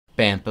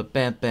Bam ba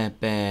bam bam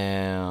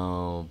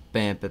bam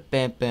bam ba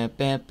bam bam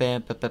bam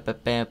bam ba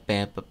bam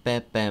bam bam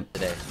bam bam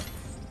today.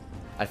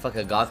 I fuck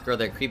a goth girl,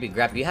 they're creepy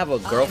grab. You have a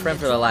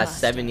girlfriend for the last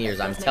 7 years.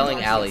 I'm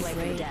telling Allie.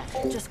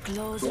 Just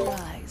close your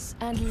eyes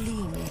and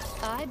lean.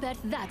 I bet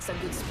that's a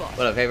good spot.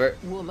 What up, favorite?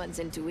 Woman's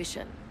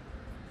intuition.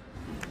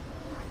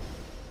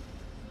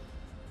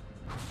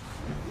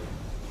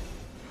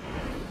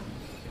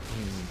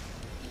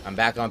 I'm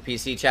back on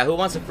PC chat. Who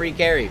wants a free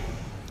carry?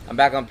 I'm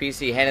back on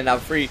PC handing out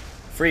free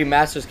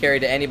Master's carry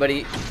to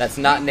anybody that's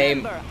not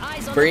named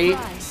Bree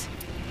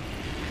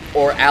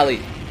or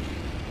Allie.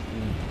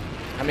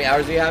 How many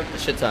hours do you have? A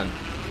shit ton.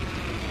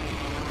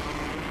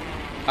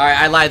 Alright,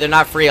 I lied. They're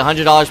not free.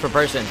 $100 per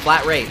person.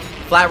 Flat rate.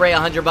 Flat rate,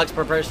 $100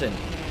 per person.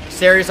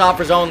 Serious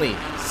offers only.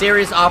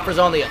 Serious offers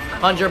only.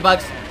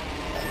 $100.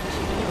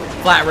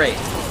 Flat rate.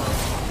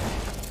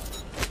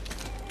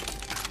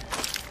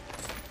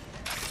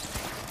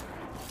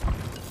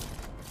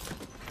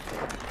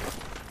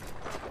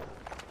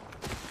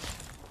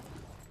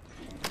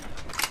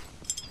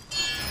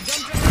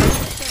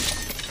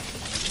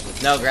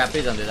 No, Grab,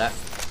 please don't do that.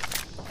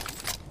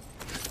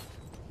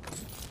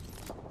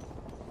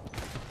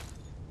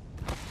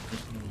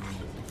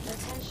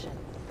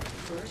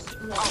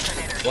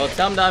 Well,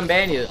 tell him to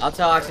unban you. I'll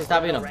tell Oxy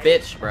stop being a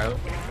bitch, bro.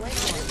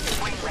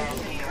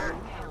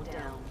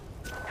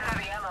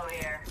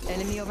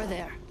 Enemy over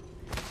there.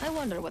 I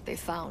wonder what they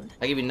found.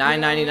 I give you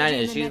 $9.99 in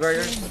a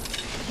cheeseburger.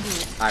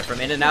 Alright, from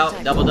In and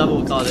Out, double,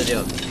 we call it a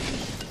deal.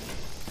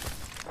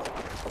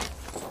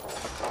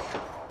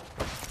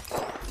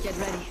 Get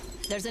ready.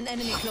 There's an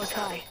enemy close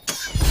by.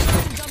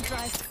 Jump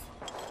drive.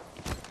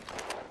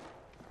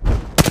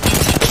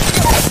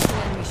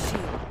 Enemy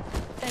shield.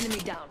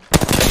 Enemy down.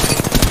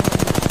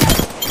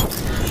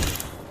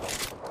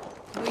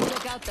 We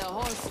took out the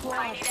whole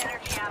squad.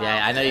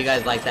 Yeah, I know you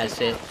guys like that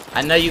shit.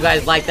 I know you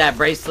guys like that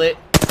bracelet.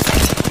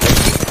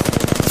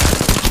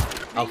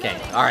 Okay,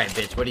 alright,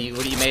 bitch. What are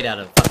you made out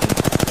of? Fucking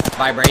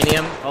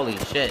vibranium? Holy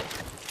shit.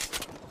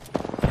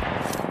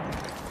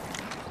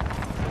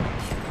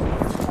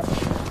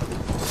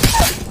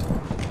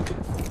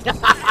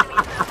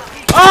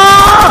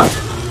 Ah!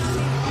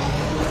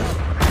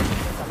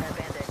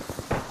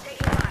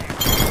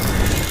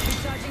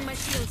 Recharging my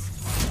shields.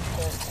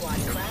 Whole squad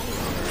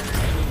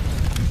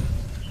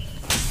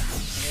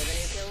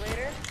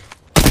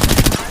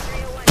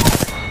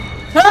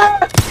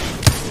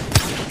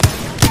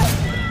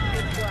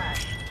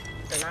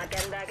They're not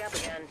getting back up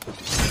again.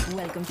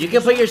 Welcome. You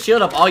can put your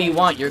shield up all you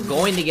want. You're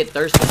going to get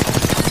thirsty.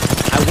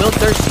 I will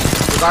thirst you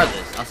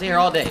regardless. I'll stay here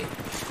all day.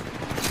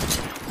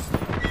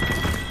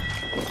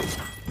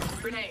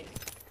 Grenade.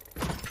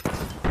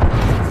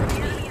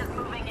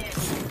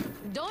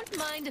 Don't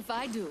mind if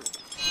I do.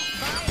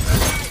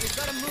 Bye, we've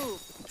got to move.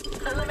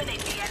 Eliminate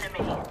the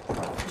enemy.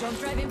 Jump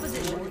drive in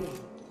position.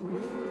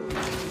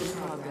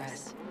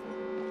 Progress.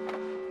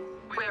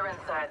 We're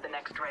inside the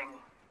next ring.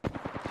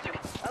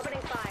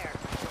 Opening fire.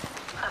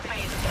 A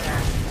phase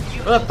there.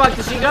 Where the fuck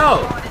did she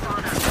go?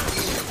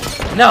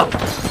 No.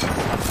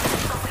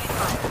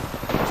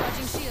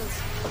 Charging shields.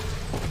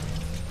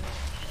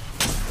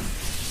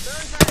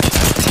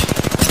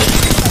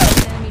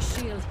 Enemy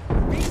shield.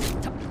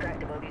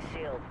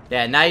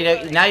 Yeah, now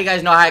you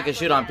guys know how I can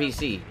shoot on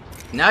PC.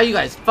 Now you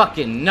guys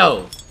fucking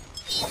know.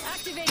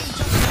 Activating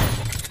jump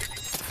drive.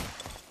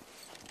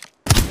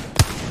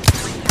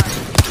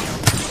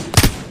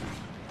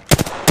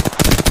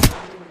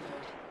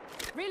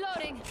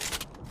 Reloading.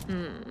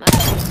 I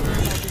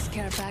think about this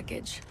care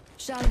package.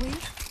 Shall we?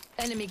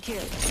 Enemy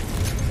killed.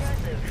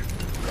 Impressive.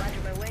 Glad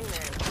you're my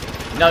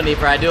wingman. No need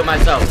for I do it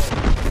myself.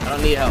 I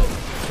don't need help.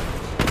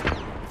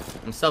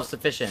 I'm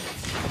self-sufficient.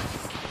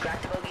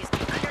 Cracked bogeys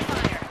under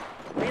fire.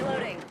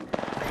 Reloading.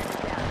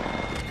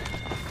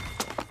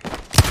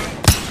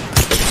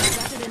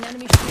 Spotted an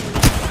enemy shield.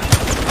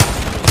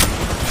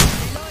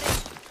 Reloading.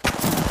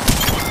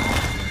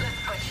 Let's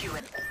push you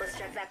in. Let's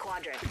check that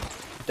quadrant.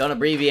 Don't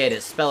abbreviate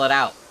it. Spell it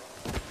out.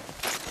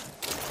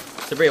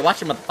 Sabria,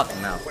 watch your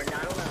motherfucking mouth. We're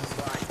not alone,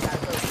 squad.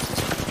 Got bogeys.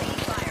 Taking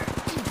fire.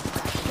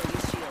 Cracked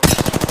bogeys shield.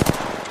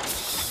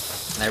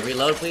 Can I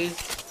reload, please?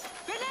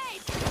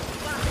 Grenade!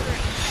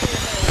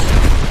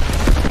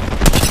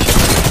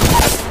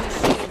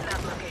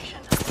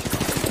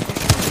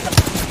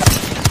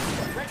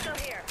 Let's go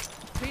here.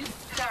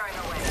 Firing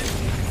away.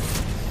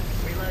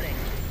 Reloading.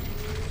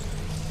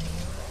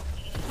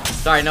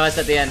 Sorry, no S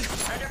at the end.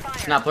 Under fire.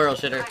 It's not plural,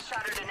 shitter. I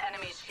shattered an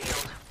enemy's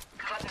shield.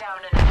 Cut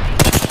down an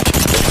enemy.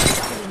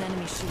 Spotted an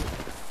enemy shield.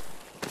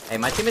 Hey,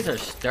 my teammates are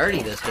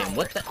sturdy this game.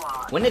 What the?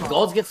 When did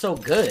golds get so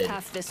good?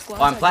 Half this squad.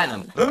 Oh, I'm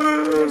platinum.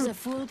 There's a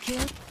full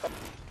kill.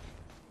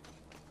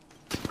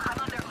 I'm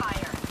under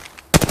fire.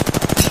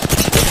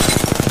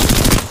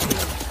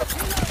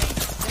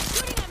 They're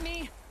shooting at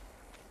me.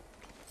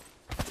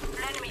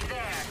 Enemy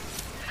there.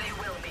 They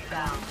will be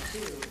bound.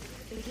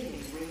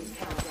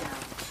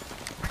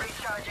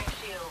 Recharging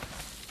shield.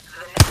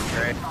 The next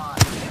respawn.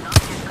 Do not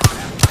get caught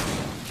out.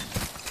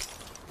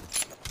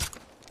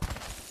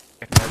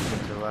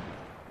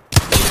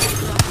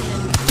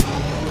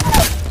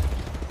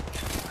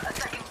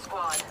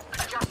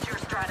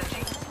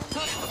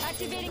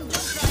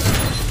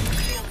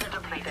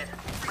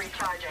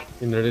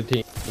 Another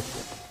team.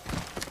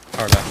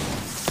 Our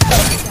left.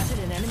 Shattered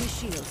an enemy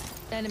shield.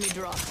 Enemy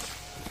drop.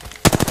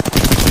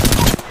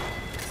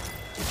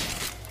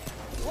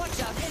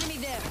 Watch out, enemy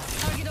there.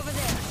 Target over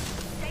there.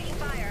 Taking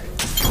fire.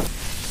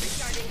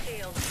 Recharging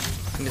shield.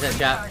 Give me that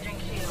chat. Recharging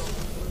shield.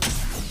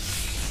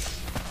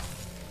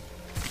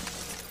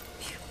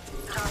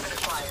 Target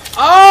acquired.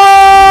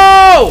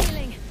 Oh!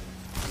 Healing.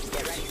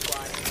 Get ready,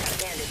 squad. Got a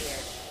bandit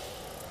here.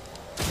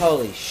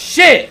 Holy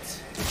shit!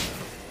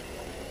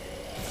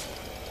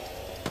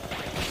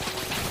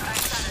 I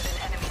shattered an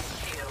enemy's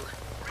shield.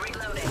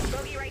 Reloading.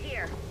 Bogey right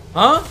here.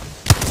 Huh?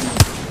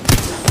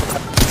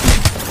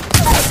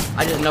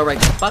 I just know right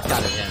the fuck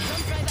out of him.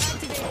 Drive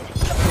activated.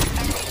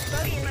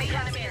 Bogey in my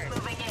enemy is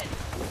moving in.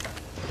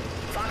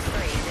 Fox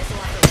 3, this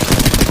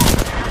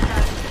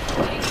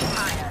taking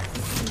fire.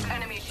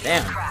 Enemy shield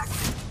Damn. cracked.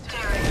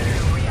 Tearing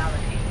through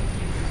reality.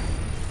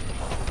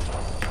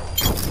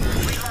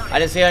 I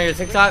just see on your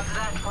TikTok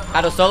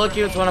how to solo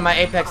queue. It's one of my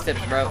Apex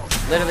tips, bro.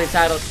 Literally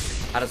titled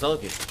how to solo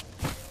queue.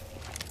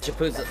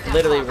 Chaput's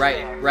literally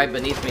right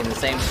beneath me in the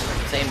same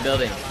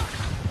building.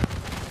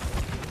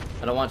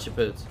 I don't want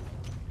Chaput's.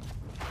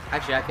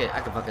 Actually, I could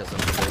fuck up some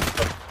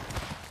Chaput's.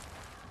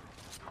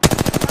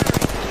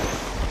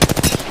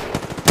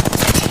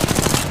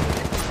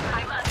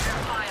 I'm under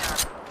fire.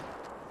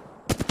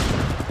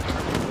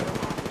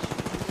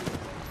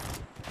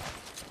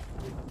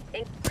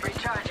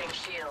 Recharging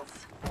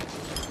shields.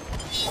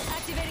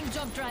 Activating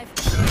jump drive.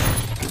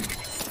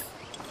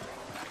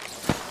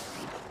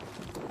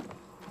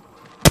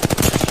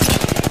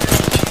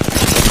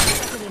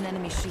 Shattered an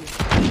enemy shield.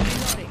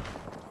 Reloading.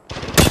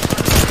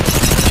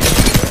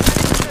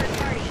 Third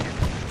party.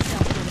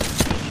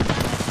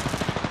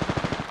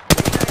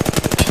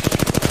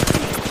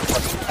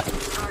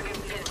 Target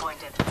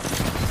pinpointed.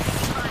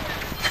 Fire.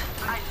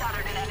 I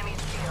shattered an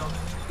enemy's shield.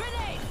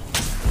 Grenade!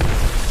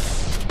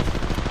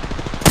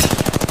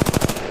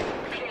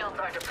 Shields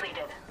are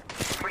depleted.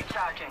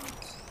 Recharging.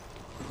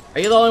 Are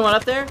you the only one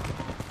up there?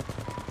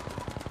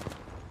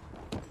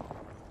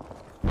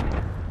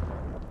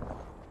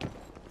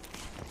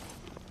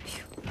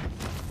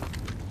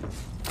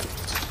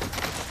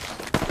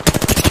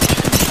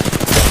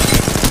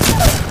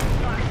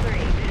 Fox 3,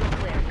 visual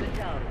clear. Good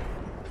tone.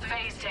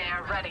 Phase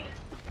tear ready.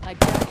 I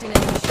cracked an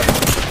enemy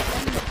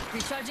shield.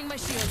 Recharging my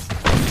shields.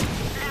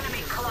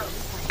 Enemy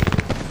close.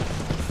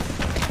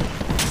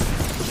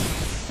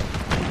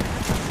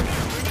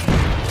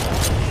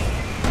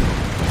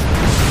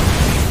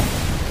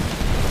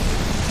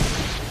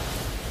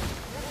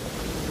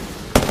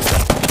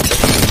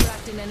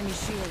 Cracked an enemy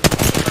shield.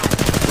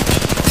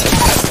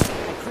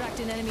 I cracked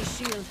an enemy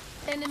shield.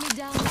 Enemy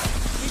down.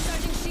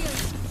 Recharging shield.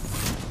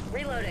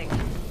 Reloading.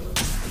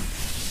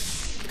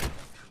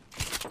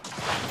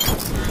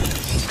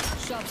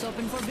 Shops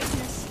open for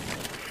business.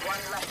 One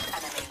less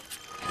enemy.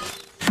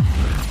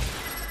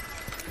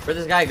 Where'd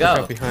this guy Look go?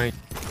 out behind.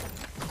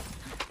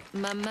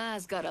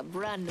 Mama's got a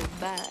brand new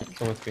bag.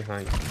 Someone's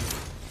behind.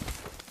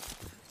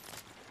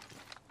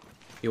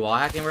 You wall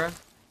hacking, bro?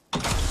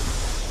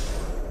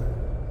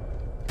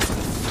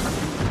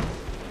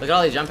 Look at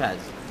all these jump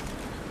pads.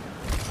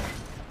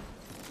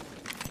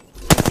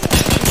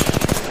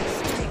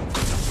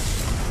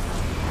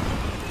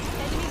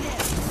 Enemy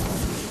there.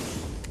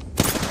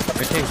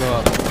 I can't go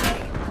up.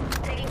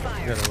 Taking You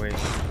fire. gotta wait.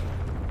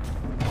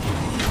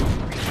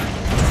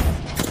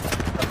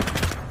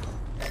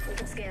 We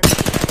can scan.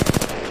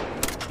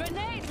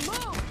 Grenade,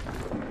 move!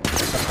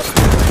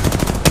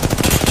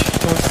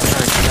 Someone's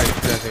behind.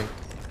 I think.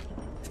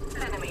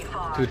 Enemy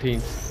far. Two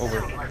teams over.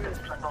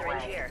 They're in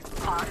here.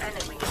 Our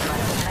enemy is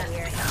right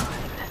here.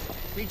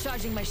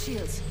 Recharging my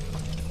shields.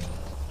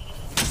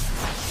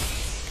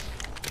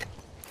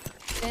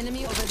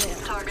 Enemy over there.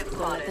 Target Don't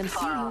let them spotted. see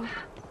Far you. off.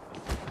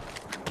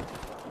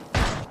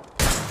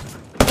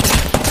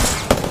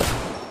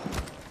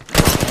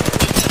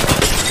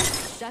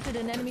 Shattered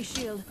an enemy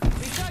shield.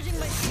 Recharging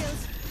my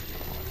shields.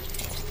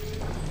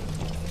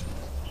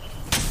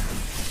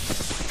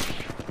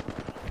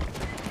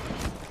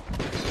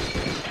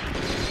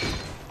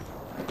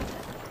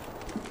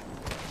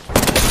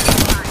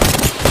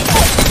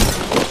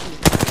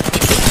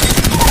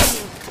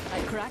 I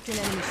cracked an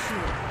enemy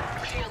shield.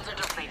 Shields are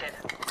depleted.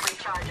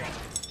 Recharging.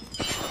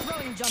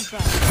 Throwing jump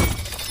drive.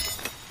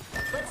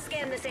 Let's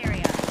scan this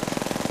area.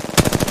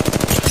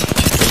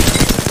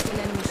 An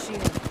enemy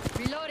shield.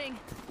 Reloading.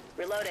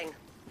 Reloading.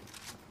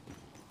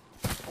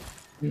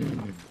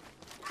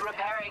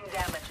 Repairing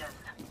damages.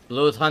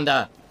 Blue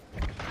Honda.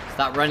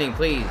 Stop running,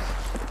 please.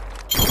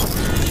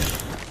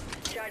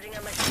 Charging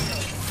on my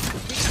shield.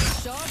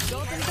 Shops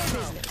open for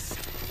business.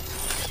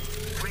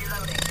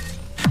 Reloading.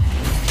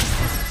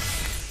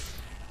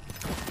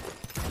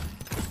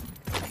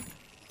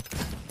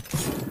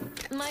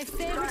 My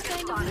favorite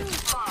Target kind of spotted. loot.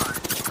 Far.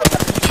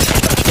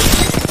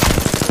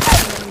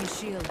 Enemy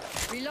shield.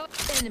 Reload.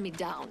 Enemy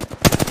down.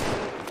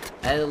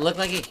 I look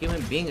like a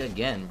human being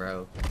again,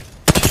 bro.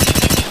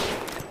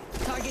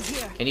 Target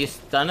here. Can you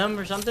stun him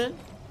or something?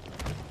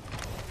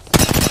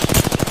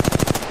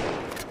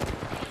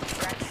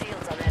 Cracked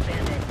shields on that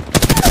bandit.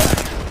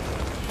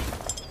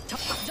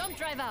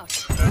 drive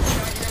out.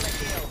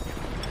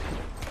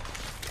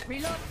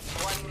 Reload.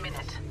 1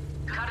 minute.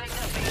 Cutting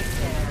the base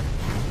there.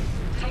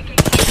 Taking.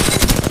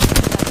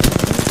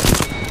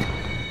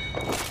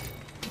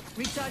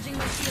 Recharging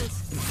my shields.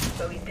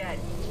 So he's dead.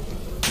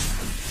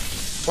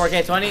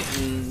 4K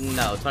 20?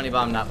 No, 20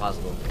 bomb not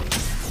possible.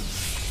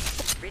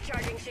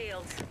 Recharging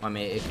shields. I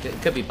mean, it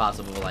could be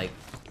possible, but like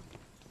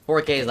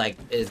 4K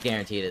is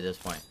guaranteed at this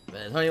point.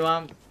 But 20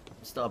 bomb,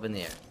 still up in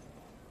the air.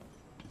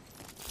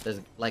 There's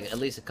like at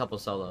least a couple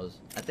solos.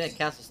 I think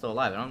Castle's still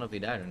alive. I don't know if he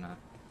died or not.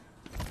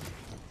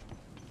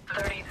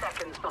 30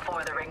 seconds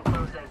before the ring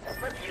closes.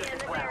 Let's use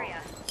it well.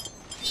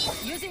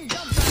 Using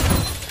jump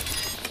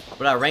drive. What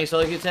about rank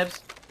solo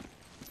Q-tips?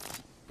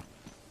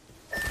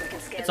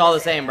 It's all the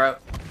same, bro.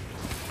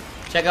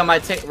 Check out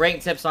my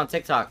rank tips on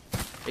TikTok.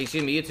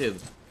 Excuse me, YouTube.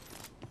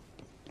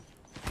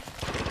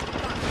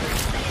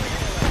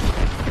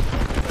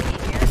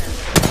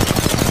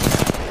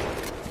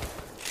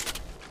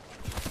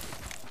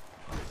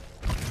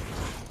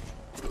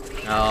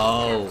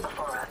 No.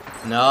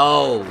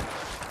 No.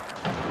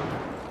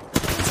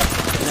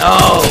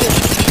 No.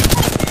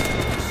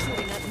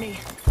 Shooting at me.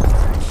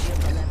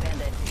 Shields on that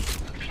bandit.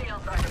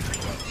 Shields are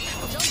depleted.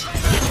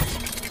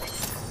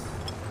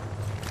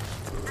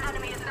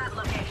 Enemy is in that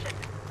location.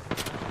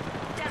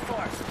 Death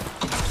force.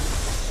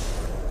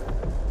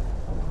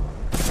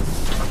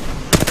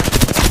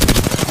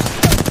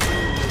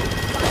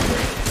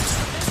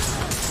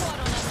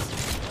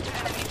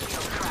 Enemy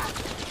shield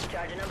cracked.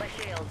 Charging on my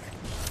shields.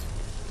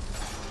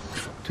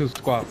 2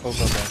 squad,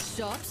 both of them.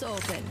 Shops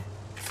open.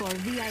 For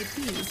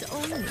VIPs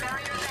only.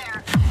 Barrier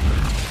there.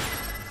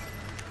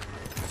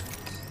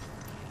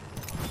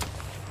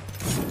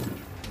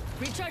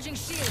 Recharging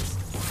shields.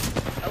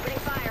 Opening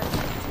fire.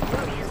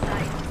 Enemy in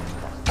sight.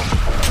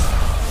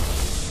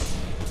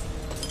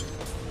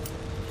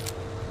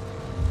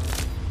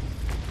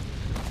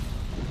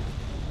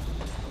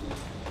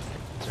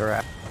 It's a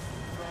wrap.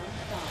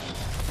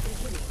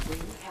 Beginning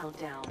ring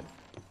countdown.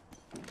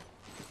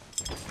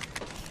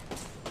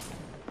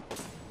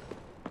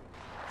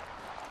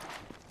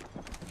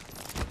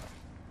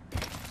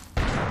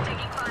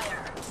 Taking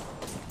fire.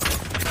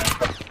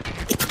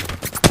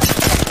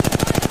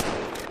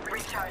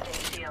 Recharging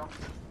shields.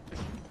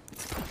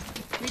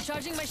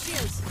 Recharging my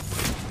shields.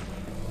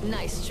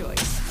 Nice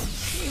choice.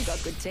 You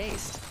got good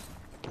taste.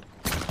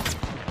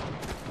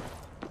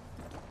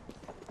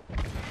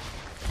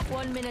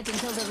 1 minute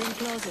until the ring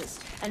closes,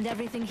 and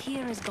everything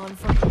here is gone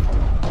for.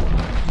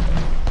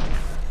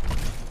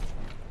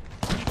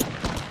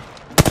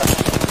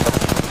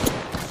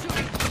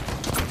 Shooting.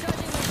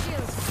 Recharging my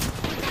shields.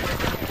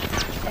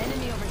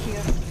 Enemy over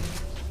here.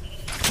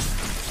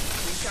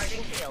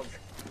 Recharging shields.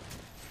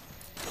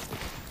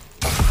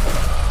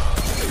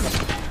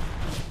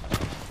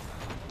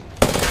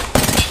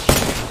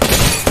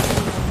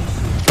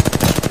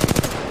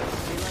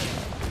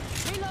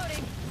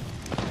 Reloading.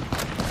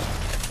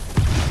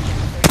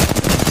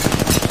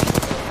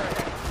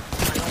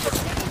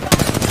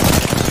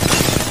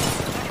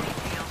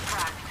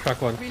 Crack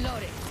 1.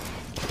 Reloading.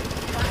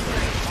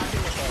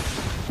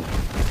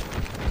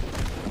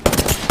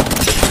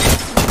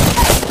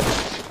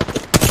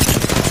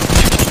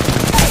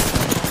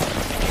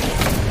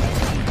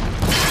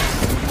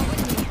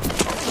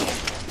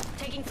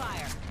 Taking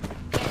fire.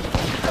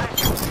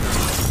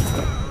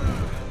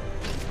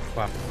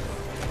 Wow.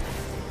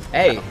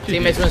 Hey,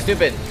 teammates went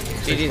stupid.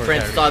 GG's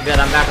friends, it's all good.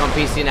 I'm back on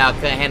PC now.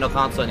 Couldn't handle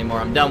console anymore.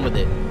 I'm done with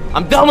it.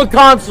 I'm done with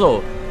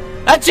console.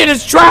 That shit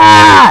is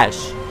trash.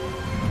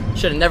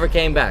 Should have never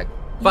came back.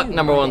 Fuck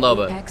number 1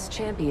 Loba.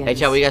 Hey,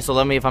 chat, will you guys still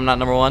love me if I'm not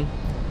number 1?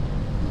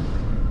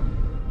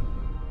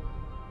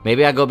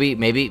 Maybe I go be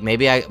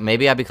maybe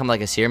I become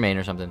like a seer main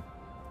or something.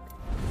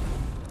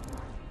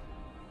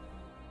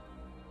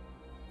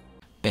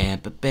 Bam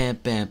bam bam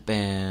bam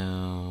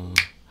bam.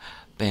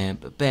 Bam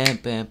bam bam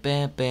bam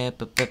bam bam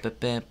bam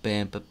bam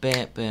bam bam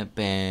bam bam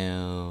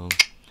bam.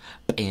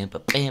 Bam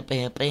bam bam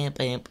bam bam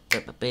bam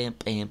bam bam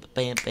bam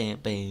bam bam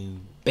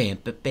bam. Bam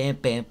bam bam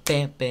bam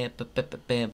bam bam bam bam